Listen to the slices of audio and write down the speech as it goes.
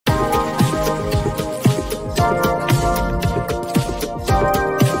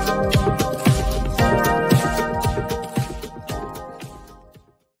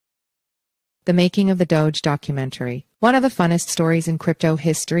The making of the Doge documentary. One of the funnest stories in crypto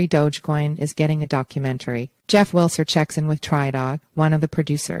history, Dogecoin, is getting a documentary. Jeff Wilser checks in with Tridog, one of the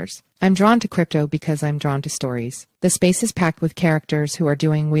producers. I'm drawn to crypto because I'm drawn to stories. The space is packed with characters who are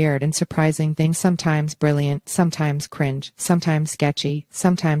doing weird and surprising things, sometimes brilliant, sometimes cringe, sometimes sketchy,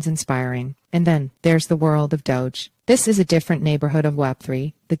 sometimes inspiring. And then, there's the world of Doge. This is a different neighborhood of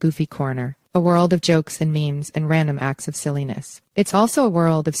Web3, the goofy corner. A world of jokes and memes and random acts of silliness. It's also a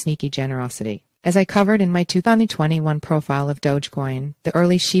world of sneaky generosity. As I covered in my 2021 profile of Dogecoin, the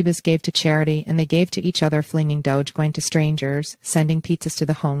early Shibas gave to charity, and they gave to each other, flinging Dogecoin to strangers, sending pizzas to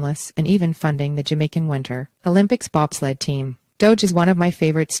the homeless, and even funding the Jamaican Winter Olympics bobsled team. Doge is one of my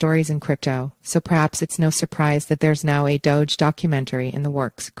favorite stories in crypto, so perhaps it's no surprise that there's now a Doge documentary in the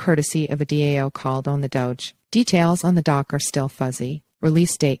works, courtesy of a DAO called Own the Doge. Details on the doc are still fuzzy.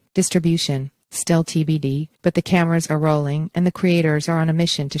 Release date, distribution, still TBD, but the cameras are rolling and the creators are on a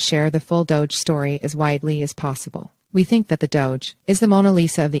mission to share the full Doge story as widely as possible. We think that the Doge is the Mona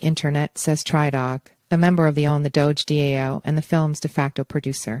Lisa of the internet, says Tridog, a member of the Own the Doge DAO and the film's de facto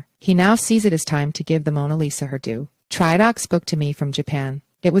producer. He now sees it as time to give the Mona Lisa her due. Tridog spoke to me from Japan.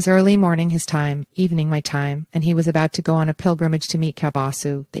 It was early morning his time, evening my time, and he was about to go on a pilgrimage to meet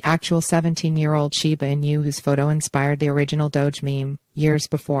Kabasu, the actual 17-year-old Shiba Inu whose photo inspired the original Doge meme, years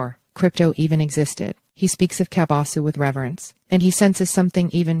before crypto even existed. He speaks of Kabasu with reverence, and he senses something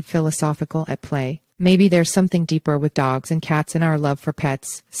even philosophical at play. Maybe there's something deeper with dogs and cats in our love for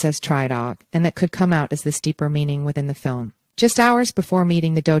pets, says Tridog, and that could come out as this deeper meaning within the film. Just hours before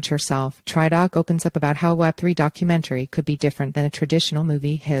meeting the Doge herself, Tridog opens up about how a Web3 documentary could be different than a traditional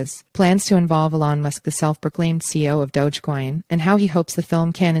movie. His plans to involve Elon Musk, the self-proclaimed CEO of Dogecoin, and how he hopes the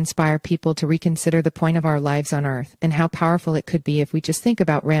film can inspire people to reconsider the point of our lives on Earth, and how powerful it could be if we just think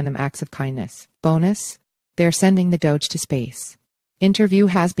about random acts of kindness. Bonus: they're sending the Doge to space. Interview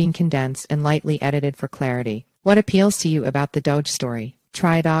has been condensed and lightly edited for clarity. What appeals to you about the Doge story?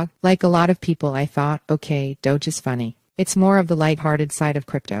 Tridog: like a lot of people, I thought, okay, Doge is funny. It's more of the light-hearted side of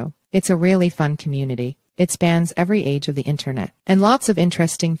crypto. It's a really fun community. It spans every age of the internet. And lots of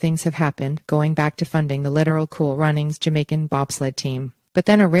interesting things have happened, going back to funding the literal Cool Runnings Jamaican bobsled team. But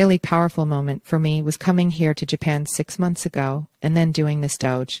then a really powerful moment for me was coming here to Japan 6 months ago, and then doing this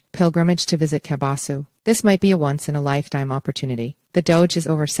Doge pilgrimage to visit Kabasu. This might be a once-in-a-lifetime opportunity. The Doge is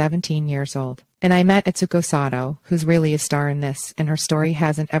over 17 years old. And I met Atsuko Sato, who's really a star in this, and her story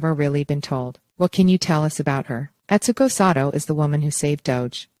hasn't ever really been told. What can you tell us about her? Atsuko Sato is the woman who saved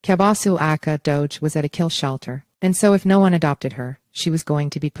Doge. Kabasu aka Doge was at a kill shelter, and so if no one adopted her, she was going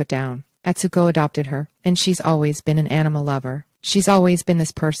to be put down. Atsuko adopted her, and she's always been an animal lover. She's always been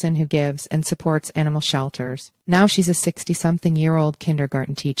this person who gives and supports animal shelters. Now she's a 60-something-year-old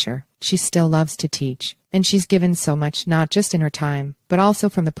kindergarten teacher. She still loves to teach, and she's given so much, not just in her time, but also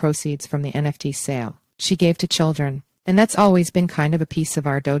from the proceeds from the NFT sale. She gave to children. And that's always been kind of a piece of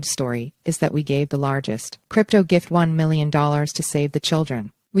our Doge story, is that we gave the largest crypto gift $1 million to Save the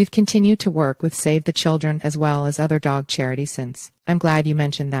Children. We've continued to work with Save the Children as well as other dog charities since. I'm glad you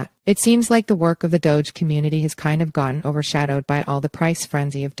mentioned that. It seems like the work of the Doge community has kind of gotten overshadowed by all the price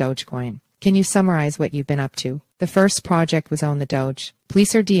frenzy of Dogecoin. Can you summarize what you've been up to? The first project was Own the Doge.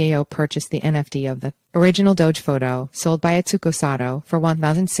 Pleaser DAO purchased the NFT of the original Doge photo, sold by Atsuko Sato, for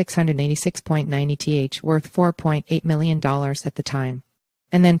 1,686.90 ETH, worth $4.8 million at the time.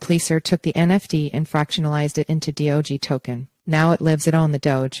 And then Pleaser took the NFT and fractionalized it into Doge token. Now it lives at Own the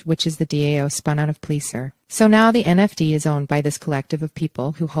Doge, which is the DAO spun out of Pleaser. So now the NFT is owned by this collective of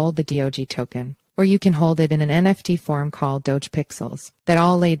people who hold the Doge token. Or you can hold it in an NFT form called Doge Pixels, that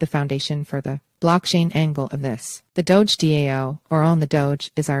all laid the foundation for the blockchain angle of this. The Doge DAO, or Own the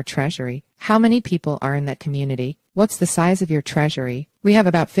Doge, is our treasury. How many people are in that community? What's the size of your treasury? We have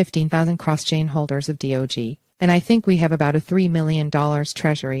about 15,000 cross-chain holders of Doge, and I think we have about a $3 million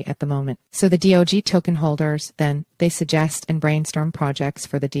treasury at the moment. So the Doge token holders, then, they suggest and brainstorm projects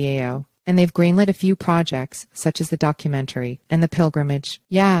for the DAO. And they've greenlit a few projects, such as the documentary and the pilgrimage.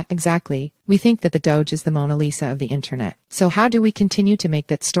 Yeah, exactly. We think that the Doge is the Mona Lisa of the internet. So how do we continue to make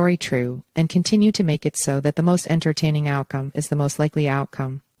that story true, and continue to make it so that the most entertaining outcome is the most likely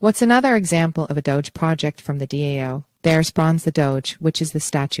outcome? What's another example of a Doge project from the DAO? There's Bronze the Doge, which is the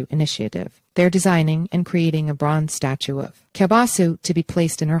statue initiative. They're designing and creating a bronze statue of Kabasu to be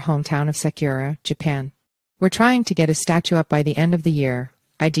placed in her hometown of Sakura, Japan. We're trying to get a statue up by the end of the year,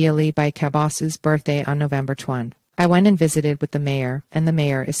 ideally by Kabasu's birthday on November 20. I went and visited with the mayor, and the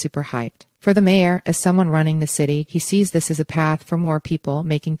mayor is super hyped. For the mayor, as someone running the city, he sees this as a path for more people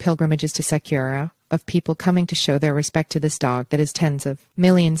making pilgrimages to Sakura, of people coming to show their respect to this dog that has tens of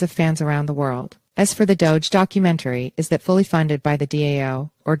millions of fans around the world. As for the Doge documentary, is that fully funded by the DAO,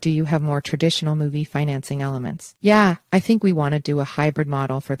 or do you have more traditional movie financing elements? Yeah, I think we want to do a hybrid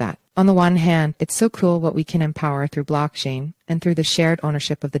model for that. On the one hand, it's so cool what we can empower through blockchain and through the shared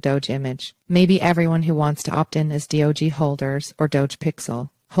ownership of the Doge image. Maybe everyone who wants to opt in as Doge holders or Doge pixel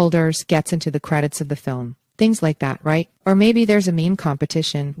holders gets into the credits of the film. Things like that, right? Or maybe there's a meme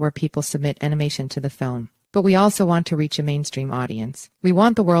competition where people submit animation to the film. But we also want to reach a mainstream audience. We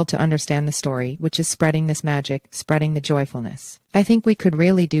want the world to understand the story, which is spreading this magic, spreading the joyfulness. I think we could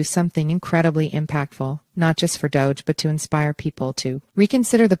really do something incredibly impactful, not just for Doge, but to inspire people to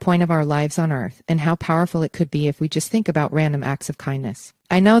reconsider the point of our lives on Earth and how powerful it could be if we just think about random acts of kindness.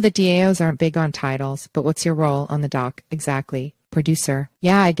 I know that DAOs aren't big on titles, but what's your role on the doc exactly? Producer.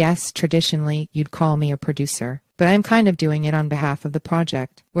 Yeah, I guess traditionally you'd call me a producer, but I'm kind of doing it on behalf of the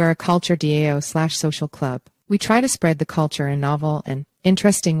project. We're a culture DAO/social club. We try to spread the culture in novel and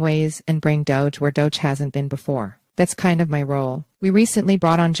interesting ways and bring Doge where Doge hasn't been before. That's kind of my role. We recently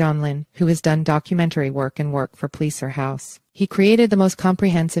brought on John Lin, who has done documentary work for Pleaser House. He created the most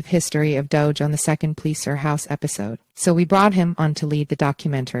comprehensive history of Doge on the second Pleaser House episode, so we brought him on to lead the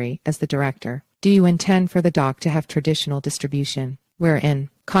documentary as the director. Do you intend for the doc to have traditional distribution? We're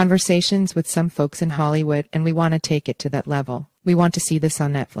in conversations with some folks in Hollywood, and we want to take it to that level. We want to see this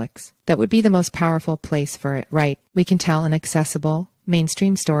on Netflix. That would be the most powerful place for it, right? We can tell an accessible,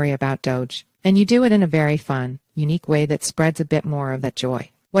 mainstream story about Doge, and you do it in a very fun, unique way that spreads a bit more of that joy.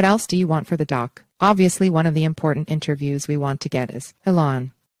 What else do you want for the doc? Obviously, one of the important interviews we want to get is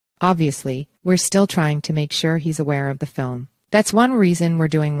Elon. Obviously, we're still trying to make sure he's aware of the film. That's one reason we're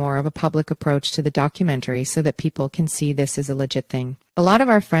doing more of a public approach to the documentary, so that people can see this as a legit thing. A lot of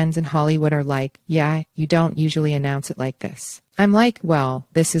our friends in Hollywood are like, yeah, you don't usually announce it like this. I'm like, well,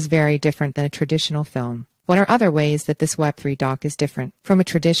 this is very different than a traditional film. What are other ways that this Web3 doc is different from a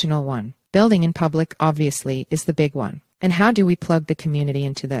traditional one? Building in public, obviously, is the big one. And how do we plug the community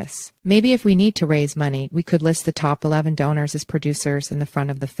into this? Maybe if we need to raise money, we could list the top 11 donors as producers in the front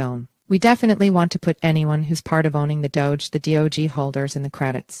of the film. We definitely want to put anyone who's part of owning the Doge holders in the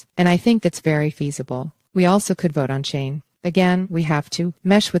credits. And I think that's very feasible. We also could vote on chain. Again, we have to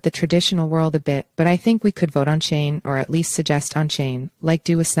mesh with the traditional world a bit, but I think we could vote on chain, or at least suggest on chain, like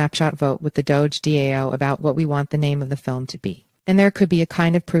do a snapshot vote with the Doge DAO about what we want the name of the film to be. And there could be a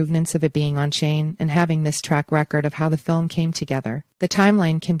kind of provenance of it being on chain and having this track record of how the film came together. The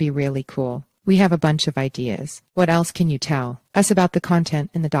timeline can be really cool. We have a bunch of ideas. What else can you tell us about the content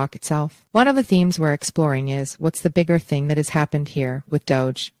in the doc itself? One of the themes we're exploring is, what's the bigger thing that has happened here with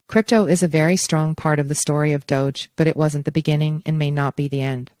Doge? Crypto is a very strong part of the story of Doge, but it wasn't the beginning and may not be the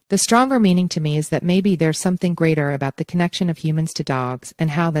end. The stronger meaning to me is that maybe there's something greater about the connection of humans to dogs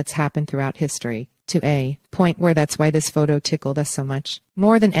and how that's happened throughout history. To a point where that's why this photo tickled us so much.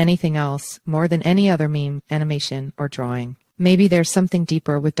 More than anything else, more than any other meme, animation, or drawing. Maybe there's something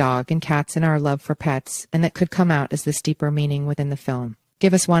deeper with dog and cats in our love for pets, and that could come out as this deeper meaning within the film.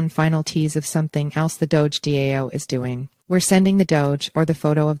 Give us one final tease of something else the Doge DAO is doing. We're sending the Doge, or the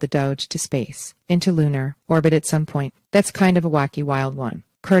photo of the Doge, to space, into lunar orbit at some point. That's kind of a wacky wild one.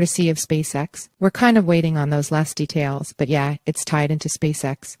 Courtesy of SpaceX. We're kind of waiting on those last details, but yeah, it's tied into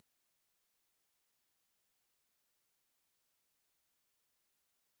SpaceX.